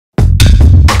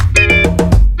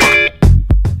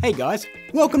Hey guys,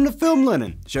 welcome to Film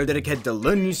Learnin, the show dedicated to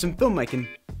learning you some filmmaking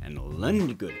and learning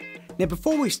you good. Now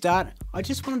before we start, I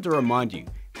just wanted to remind you,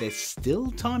 there's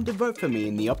still time to vote for me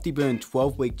in the OptiBurn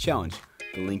 12-week challenge.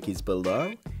 The link is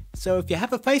below, so if you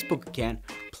have a Facebook account,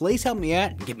 please help me out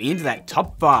and get me into that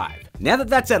top 5. Now that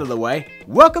that's out of the way,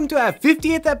 welcome to our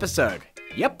 50th episode.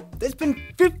 Yep, there's been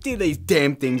 50 of these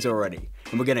damn things already.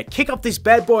 And we're gonna kick off this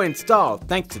bad boy in style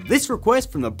thanks to this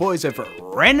request from the boys over at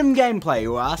Random Gameplay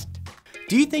who asked,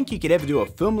 do you think you could ever do a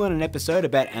Film Learnin episode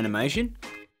about animation?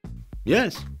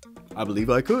 Yes, I believe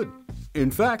I could.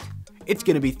 In fact, it's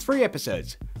gonna be 3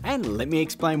 episodes, and let me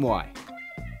explain why.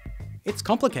 It's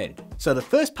complicated. So the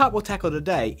first part we'll tackle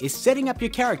today is setting up your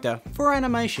character for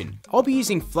animation. I'll be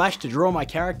using Flash to draw my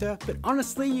character, but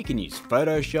honestly you can use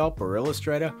Photoshop or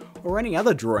Illustrator or any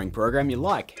other drawing program you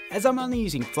like, as I'm only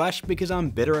using Flash because I'm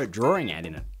better at drawing out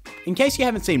in it. In case you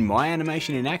haven't seen my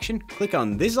animation in action, click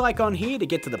on this icon here to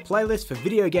get to the playlist for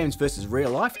video games versus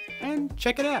real life and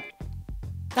check it out.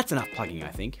 That's enough plugging, I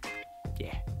think.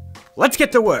 Yeah. Let's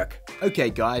get to work!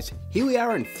 Okay guys, here we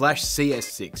are in Flash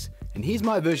CS6. And here's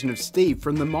my version of Steve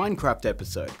from the Minecraft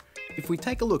episode. If we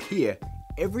take a look here,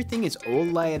 everything is all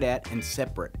laid out and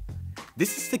separate.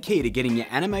 This is the key to getting your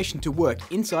animation to work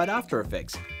inside After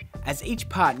Effects, as each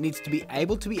part needs to be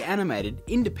able to be animated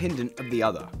independent of the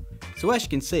other. So as you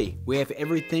can see, we have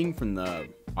everything from the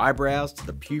eyebrows, to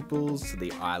the pupils, to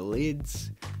the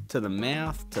eyelids, to the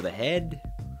mouth, to the head,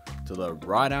 to the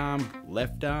right arm,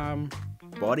 left arm,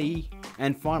 body,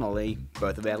 and finally,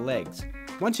 both of our legs.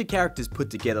 Once your character's put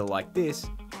together like this,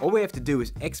 all we have to do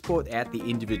is export out the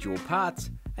individual parts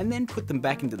and then put them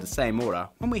back into the same order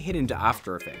when we head into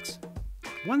After Effects.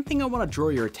 One thing I want to draw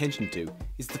your attention to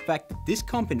is the fact that this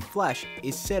comp in Flash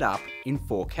is set up in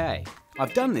 4K.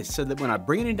 I've done this so that when I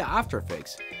bring it into After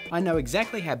Effects, I know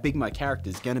exactly how big my character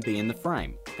is going to be in the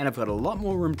frame, and I've got a lot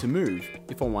more room to move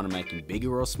if I want to make him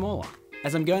bigger or smaller,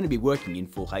 as I'm going to be working in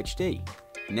Full HD.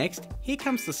 Next, here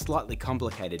comes the slightly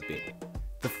complicated bit,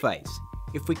 the face.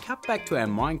 If we cut back to our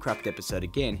Minecraft episode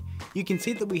again, you can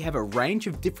see that we have a range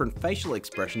of different facial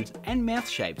expressions and mouth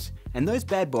shapes, and those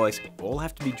bad boys all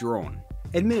have to be drawn.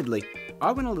 Admittedly,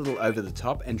 I went a little over the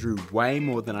top and drew way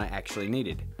more than I actually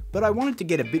needed, but I wanted to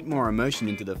get a bit more emotion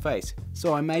into the face,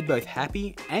 so I made both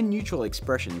happy and neutral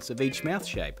expressions of each mouth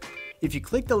shape. If you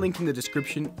click the link in the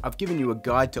description, I've given you a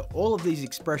guide to all of these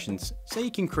expressions so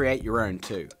you can create your own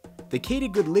too. The key to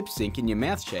good lip sync in your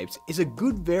mouth shapes is a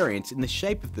good variance in the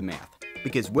shape of the mouth.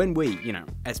 Because when we,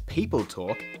 as people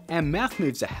talk, our mouth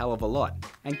moves a hell of a lot,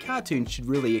 and cartoons should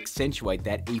really accentuate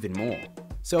that even more.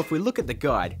 So if we look at the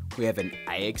guide, we have an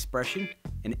A expression,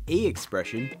 an E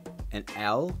expression, an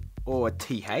L or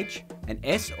TH, an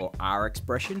S or R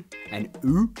expression, an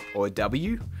U or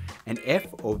W, an F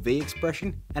or V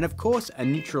expression, and of course a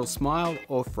neutral smile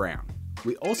or frown.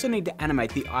 We also need to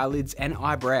animate the eyelids and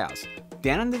eyebrows.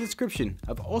 Down in the description,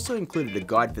 I've also included a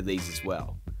guide for these as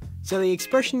well. So the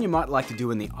expression you might like to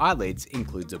do in the eyelids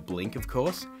includes a blink of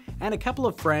course, and a couple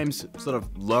of frames sort of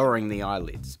lowering the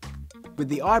eyelids. With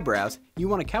the eyebrows, you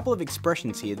want a couple of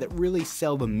expressions here that really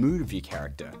sell the mood of your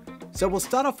character. So we'll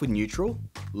start off with neutral,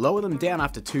 lower them down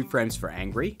after 2 frames for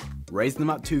angry, raise them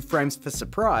up 2 frames for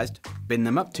surprised, bend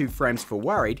them up 2 frames for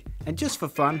worried, and just for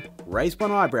fun, raise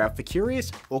 1 eyebrow for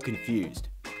curious or confused.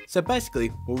 So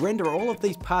basically, we'll render all of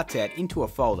these parts out into a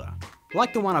folder,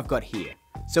 like the one I've got here.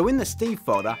 So in the Steve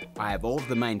folder, I have all of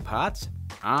the main parts,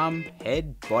 arm,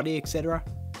 head, body, etc.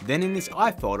 Then in this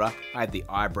eye folder, I have the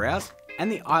eyebrows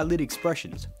and the eyelid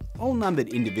expressions, all numbered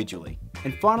individually.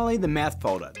 And finally the mouth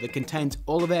folder that contains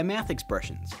all of our mouth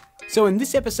expressions. So in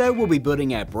this episode, we'll be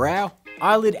building our brow,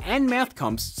 eyelid and mouth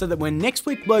comps so that when next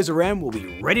week blows around, we'll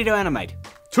be ready to animate.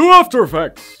 To After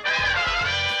Effects!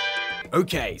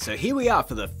 Okay, so here we are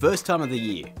for the first time of the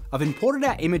year. I've imported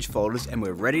our image folders and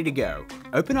we're ready to go.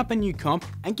 Open up a new comp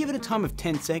and give it a time of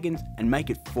 10 seconds and make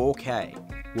it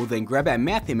 4K. We'll then grab our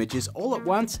mouth images all at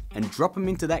once and drop them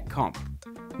into that comp.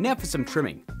 Now for some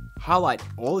trimming. Highlight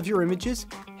all of your images,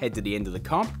 head to the end of the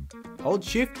comp, hold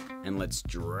shift and let's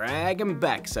drag them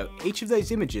back so each of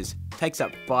those images takes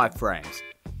up 5 frames.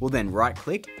 We'll then right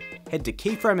click, head to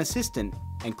Keyframe Assistant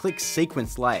and click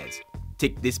Sequence Layers.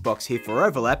 Tick this box here for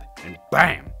overlap and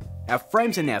BAM! Our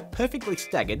frames are now perfectly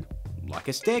staggered, like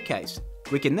a staircase.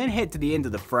 We can then head to the end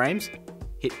of the frames,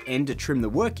 hit N to trim the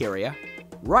work area,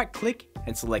 right click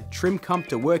and select Trim Comp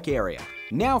to Work Area.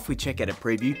 Now if we check out a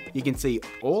preview, you can see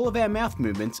all of our mouth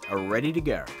movements are ready to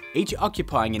go, each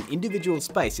occupying an individual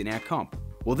space in our comp.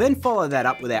 We'll then follow that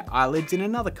up with our eyelids in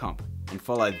another comp, and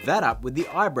follow that up with the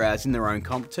eyebrows in their own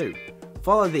comp too.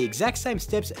 Follow the exact same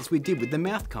steps as we did with the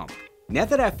mouth comp. Now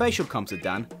that our facial comps are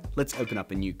done, let's open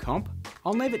up a new comp.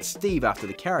 I'll name it Steve after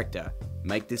the character,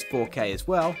 make this 4K as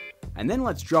well, and then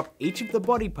let's drop each of the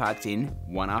body parts in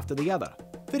one after the other,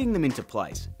 fitting them into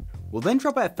place. We'll then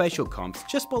drop our facial comps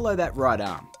just below that right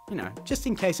arm, just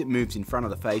in case it moves in front of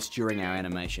the face during our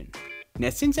animation.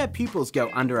 Now since our pupils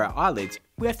go under our eyelids,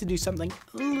 we have to do something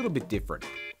a little bit different.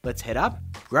 Let's head up,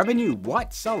 grab a new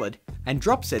white solid, and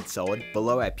drop said solid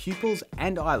below our pupils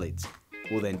and eyelids.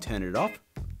 We'll then turn it off,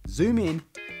 zoom in,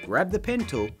 grab the pen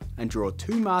tool, and draw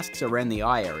 2 masks around the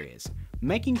eye areas,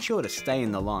 making sure to stay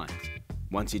in the lines.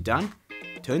 Once you're done,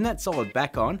 turn that solid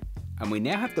back on, and we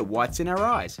now have the whites in our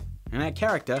eyes, and our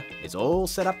character is all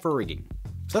set up for rigging.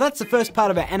 So that's the first part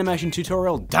of our animation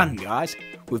tutorial done, guys.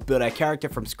 We've built our character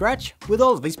from scratch with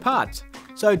all of his parts.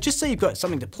 So just so you've got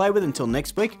something to play with until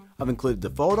next week, I've included the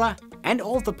folder and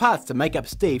all of the parts to make up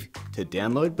Steve to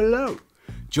download below.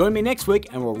 Join me next week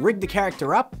and we'll rig the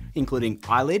character up, including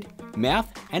eyelid, mouth,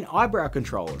 and eyebrow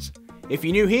controllers. If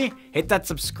you're new here, hit that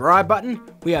subscribe button.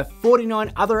 We have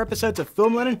 49 other episodes of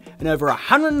Film Learnin and over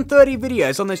 130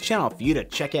 videos on this channel for you to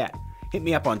check out. Hit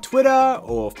me up on Twitter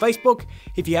or Facebook.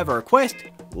 If you have a request,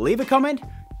 leave a comment.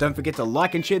 Don't forget to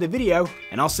like and share the video,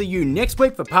 and I'll see you next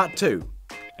week for part 2.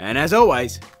 And as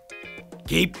always,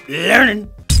 keep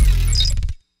learning.